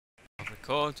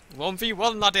record.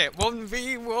 1v1, laddie.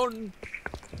 1v1.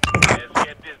 Let's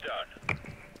get this done.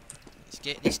 Let's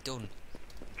get this done.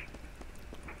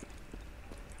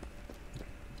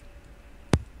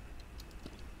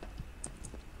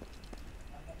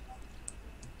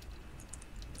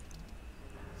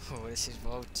 Oh, this is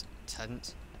well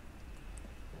tense.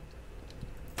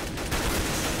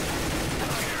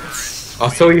 I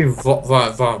saw you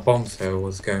right bomb sale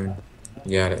was going.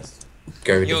 Yeah, let's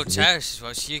go. You're terrorist as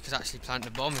well, so you could actually plant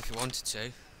the bomb if you wanted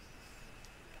to.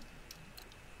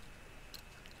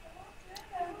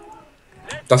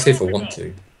 That's if I want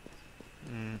to.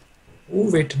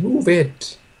 Move it, move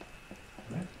it.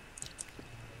 I'm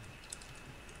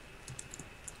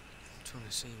trying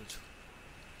to see which.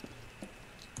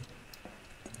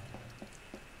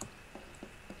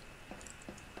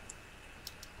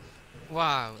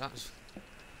 Wow, that was.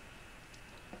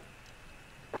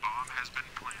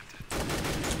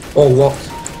 Oh, what?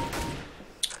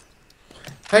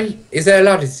 Hey, is there a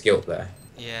ladder skill up there?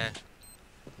 Yeah.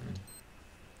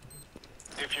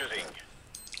 Diffusing.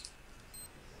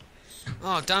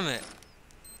 Oh, damn it.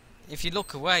 If you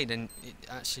look away, then it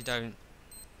actually don't.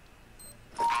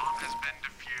 Bomb has been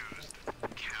defused.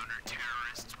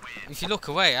 Counter-terrorists win. If you look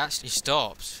away, it actually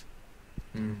stops.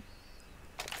 Hmm.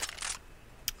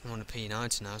 I'm on a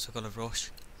P90 now, so I've got to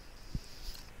rush.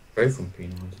 Both from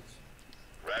P90s.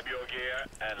 Grab your gear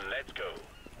and let's go.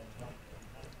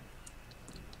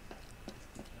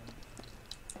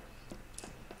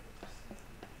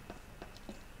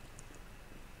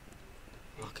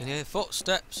 I can hear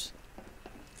footsteps.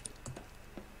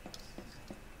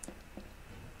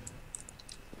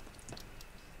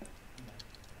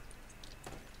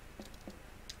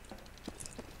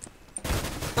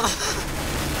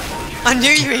 I knew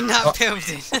you were in that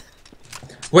building.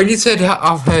 When you said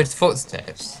I've heard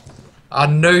footsteps, I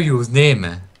know you was near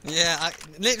me. Yeah,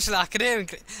 literally I can hear him.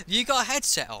 You got a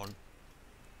headset on?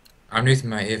 I'm using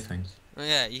my earphones. Oh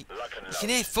yeah, you can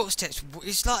hear footsteps.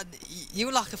 It's like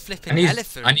you're like a flipping I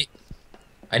elephant.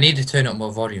 need to turn up my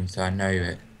volume so I know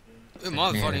it.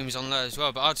 My volume's on low as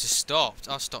well, but I just stopped.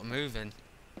 I stopped moving.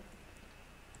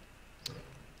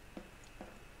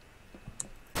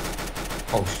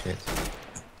 Oh shit.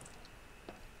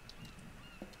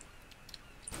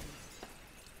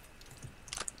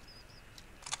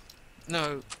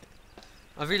 No,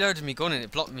 I reloaded my gun and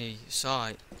it blocked me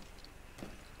sight.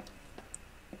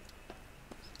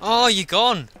 Oh, you're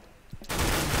gone.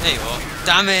 There you are.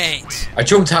 Damn it! I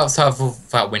jumped outside of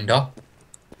that window.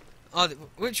 Oh,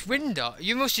 which window?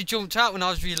 You must have jumped out when I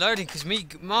was reloading because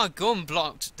my gun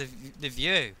blocked the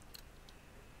view.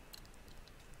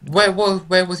 Where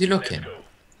was he looking?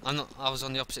 I was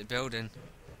on the opposite building.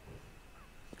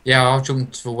 Yeah, I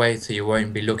jumped away so you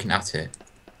won't be looking at it.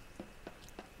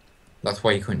 That's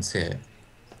why you couldn't see it.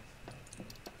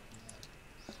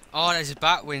 Oh, there's a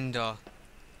back window.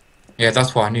 Yeah,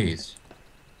 that's what I knew.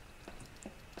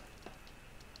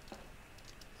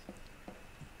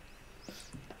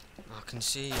 I can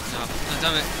see you now. Oh,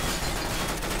 damn it.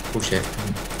 Bullshit.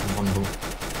 I'm vulnerable.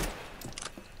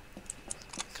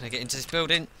 Can I get into this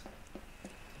building?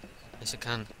 Yes, I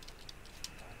can.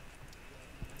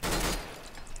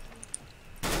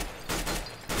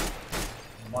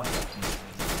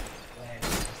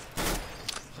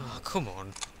 Oh, come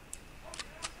on.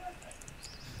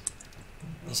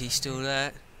 Is he still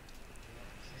there?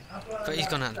 But he's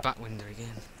gone out the back window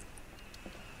again.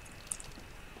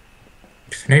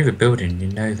 If you know the building, you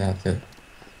know that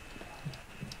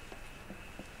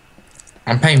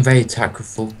I'm playing very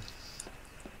tactful.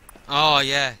 Oh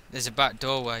yeah, there's a back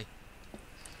doorway.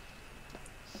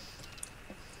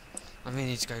 I may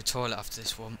need to go to the toilet after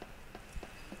this one.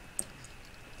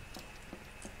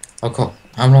 I've got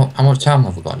how much time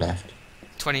have I got left?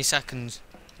 20 seconds.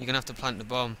 You're gonna have to plant the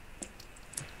bomb.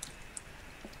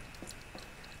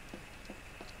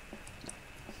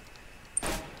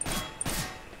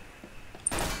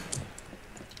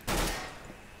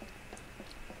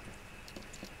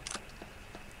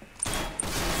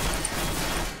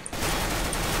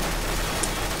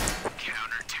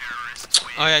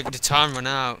 Oh yeah, the time ran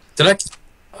out. Did I?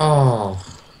 Oh.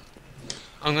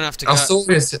 I'm gonna have to go. I saw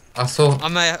this.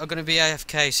 I'm gonna be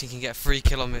AFK so you can get a free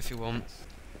kill on me if you want.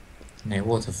 No,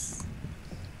 what a.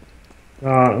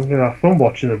 I'm gonna have fun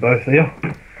watching the both of you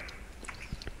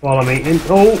while I'm eating.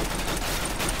 Oh,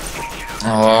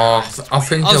 I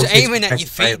think I was it aiming at your feet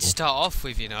fatal. to start off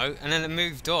with, you know, and then it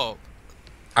moved up.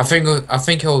 I think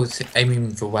I was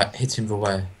aiming for hitting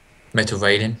the metal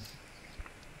railing.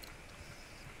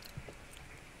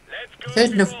 Let's go.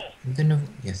 There's no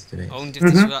yesterday. I wonder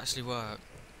if this will actually work.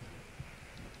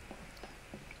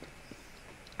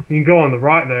 You can go on the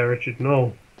right there, Richard.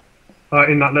 No.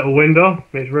 In that little window.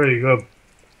 It's really good.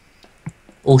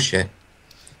 Oh shit.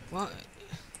 What?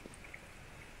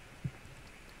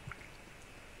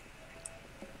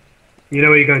 You know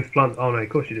where you're going to plant? Oh no, of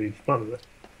course you do. You just planted it.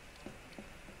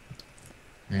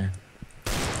 Yeah.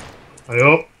 Hey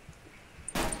up.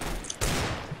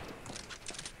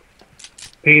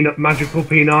 Peanut, magical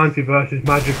P90 versus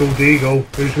magical Deagle.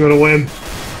 Who's gonna win?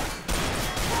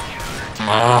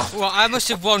 Ah. Well, I must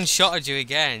have one-shotted you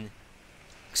again.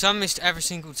 Because I missed every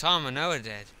single time, I know I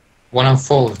did. 1 on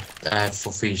 4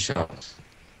 for 3 shots.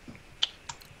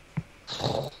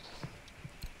 One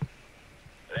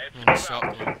shot,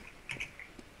 man.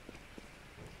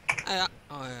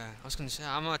 Oh yeah, I was going to say,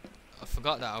 I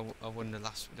forgot that I won the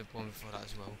one before that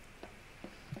as well.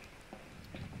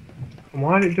 And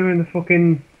why is it doing the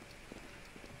fucking...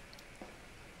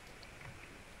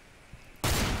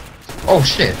 Oh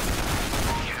shit.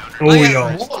 Oh yeah.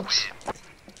 yeah. What?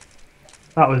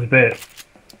 That was a bit...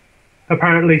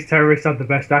 Apparently terrorists had the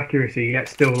best accuracy, yet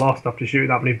still lost after shooting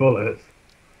that many bullets.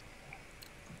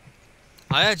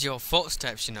 I heard your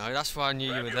footsteps, you know, that's why I knew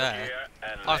you Grab were your there. gear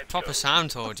and I let's proper go.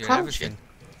 sound told you and Crouch everything.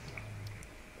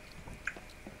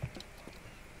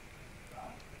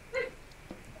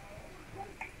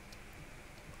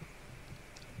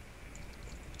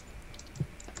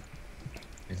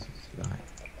 This is right.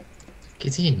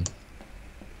 Get in.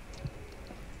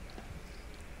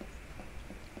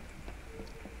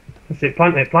 That's it,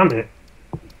 plant it, plant it.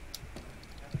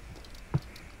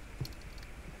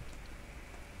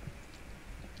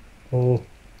 Oh.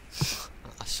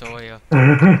 I saw you.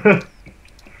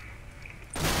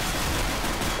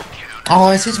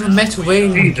 Oh, it's just my metal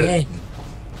railing again.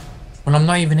 Well, I'm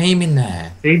not even aiming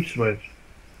there. Team switch.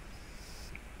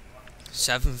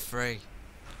 7-3.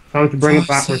 Time to bring it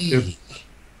Fuck's back, Richard. sake.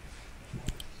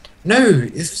 No,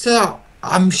 it's that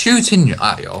I'm shooting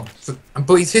at you,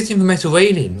 but it's hitting the metal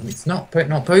railing. It's not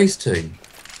supposed to. You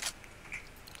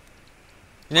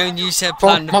know when you said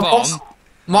plant the my bomb? boss,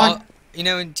 my You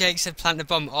know when Jake said plant the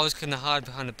bomb, I was going to hide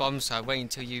behind the bomb side, wait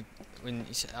until you, when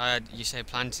you said, you said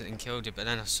plant it and killed it, but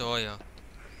then I saw you.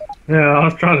 Yeah, I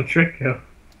was trying to trick you.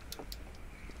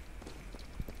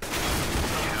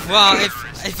 Well,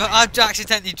 if I'd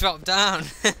accidentally dropped down.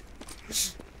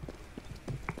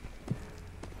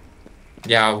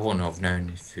 yeah, I wouldn't have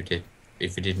known if you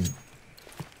didn't.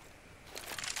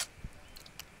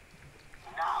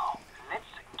 Now, let's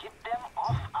get them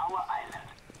off our island.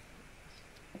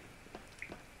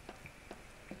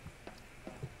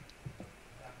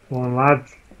 Come on,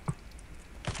 lads.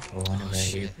 Oh, I know where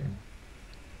shit. you've been.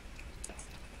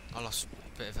 I lost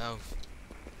a bit of health.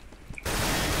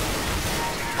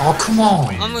 Oh, come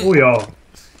on! Oh yeah.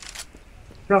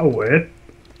 That was weird.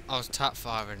 I was tap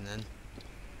firing then.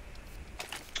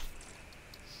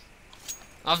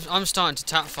 I'm starting to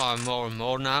tap fire more and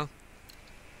more now.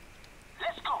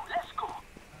 Let's go, let's go.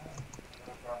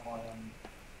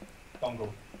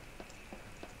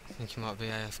 I think you might be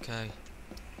AFK.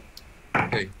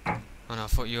 Who? Oh no, I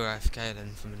thought you were AFK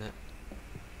then for a minute.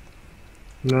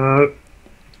 No.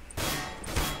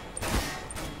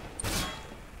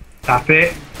 Tap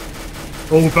it.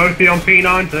 Oh, both be on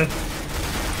P90.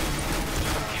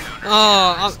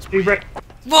 Oh, See, what?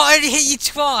 I hit you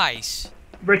twice!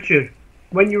 Richard,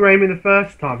 when you were aiming the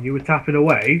first time, you were tapping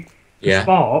away. The Yeah.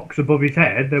 sparks above his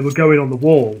head, they were going on the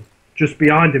wall, just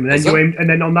behind him, and then Was you that- aimed, and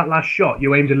then on that last shot,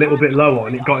 you aimed a little bit lower,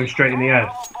 and it got him straight in the head.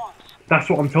 That's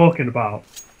what I'm talking about.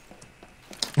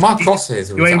 My crosshairs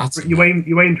You was aimed, at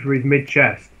you aimed for his mid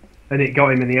chest, and it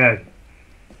got him in the head.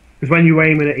 Because when you were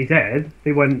aiming at his head,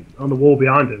 they went on the wall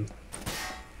behind him.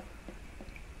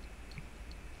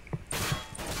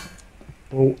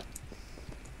 Oh,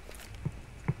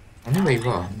 I knew he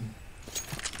was.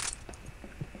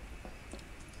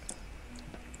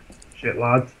 shit,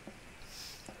 lads.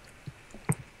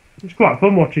 It's quite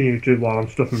fun watching you two while I'm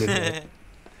stuffing him in there.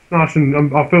 Nice, and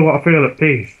I feel at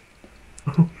peace.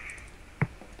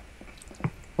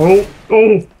 Oh,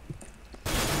 oh!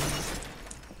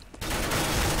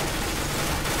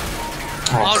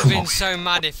 Oh, I'd have come been on. so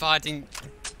mad if I didn't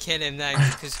kill him then,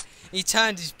 because he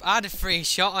turned his. I had a free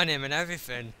shot on him and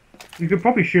everything. You could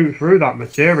probably shoot through that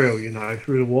material, you know,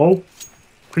 through the wall.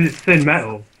 Because it's thin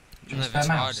metal. I never fair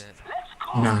tried mouse.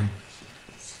 it. No.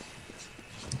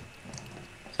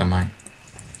 So, mate.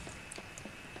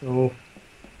 Oh.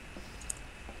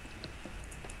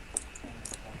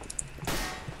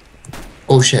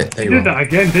 Oh shit, there You you did are. that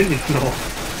again, didn't you,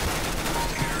 Snorth?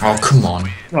 Oh, come on.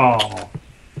 Oh.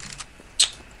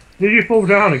 Did you fall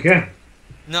down again?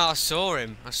 No, I saw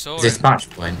him. I saw Is this him. match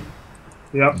point?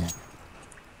 Yep.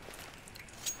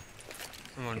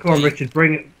 Come on, Come on, Pete. Richard,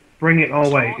 bring it. bring it. Oh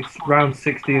wait, it's round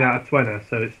 16 out of 20,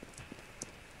 so it's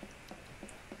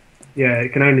yeah,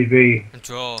 it can only be A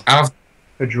draw. I've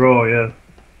a draw. Yeah,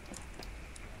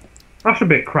 that's a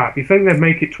bit crap. You think they'd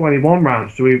make it 21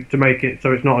 rounds to make it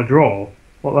so it's not a draw?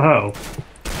 What the hell?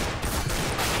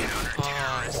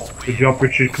 Oh, Good job,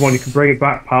 Richard. Come on, you can bring it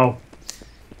back, pal.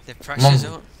 the pressure's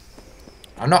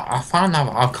Mum. up. I found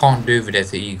out I can't do the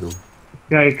Desert Eagle.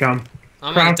 Yeah, you can.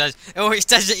 I'm Crouch. on it's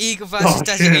Desert Eagle versus Oh,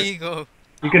 Desert shit. Eagle.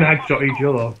 You can headshot each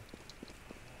other.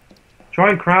 Try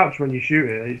and crouch when you shoot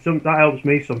it. That helps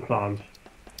me sometimes.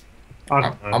 I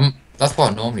don't know. That's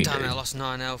what I normally Damn do. it, I lost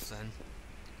 9 health then.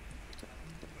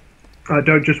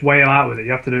 Don't just wail out with it.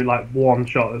 You have to do like one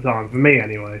shot at a time. For me,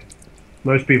 anyway.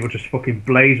 Most people just fucking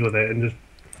blaze with it and just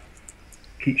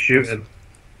keep shooting.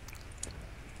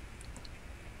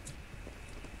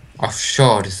 I'm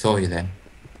sure I just saw you then.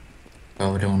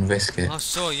 So I don't want to risk it. I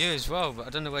saw you as well, but I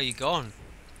don't know where you're gone.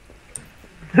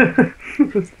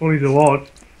 It's funny to watch.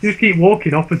 You just keep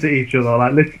walking opposite each other,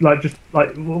 like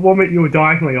one minute you were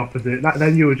diagonally opposite,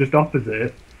 then you were just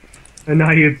opposite, and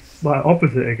now you're like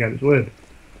opposite again. It's weird.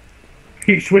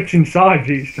 Keep switching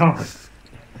sides each time.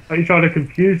 Like you're trying to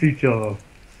confuse each other.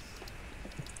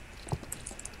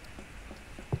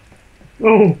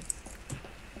 Oh.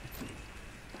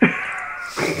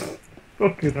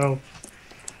 Fucking hell.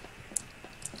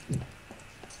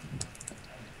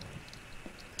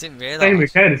 Didn't realise. Same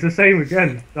again, it's the same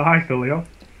again. The high Leo.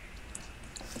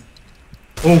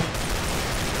 Oh.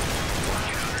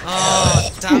 Oh,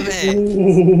 damn it.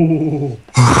 Ooh.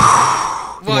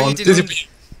 What, you on. didn't...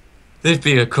 There'd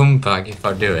be a comeback if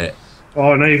I do it.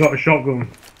 Oh, now you got a shotgun.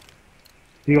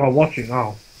 You gotta watch it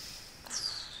now.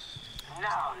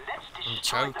 Now let's I'm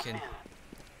destroy the choking. mill.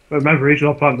 But remember, he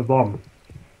should plant the bomb.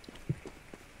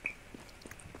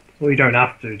 Well, you don't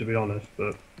have to be honest,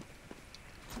 but...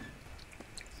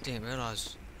 Didn't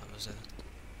realise that was it.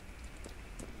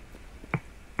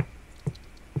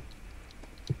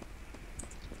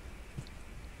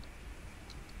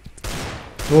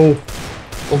 Oh.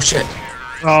 Oh shit!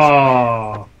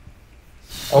 Oh.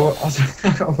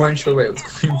 I wasn't sure where it was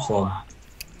coming from.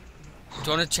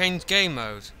 Do you want to change game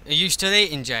mode? Are you still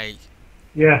eating, Jake?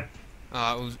 Yeah.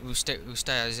 Alright, we'll stay. We'll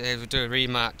do a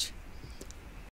rematch.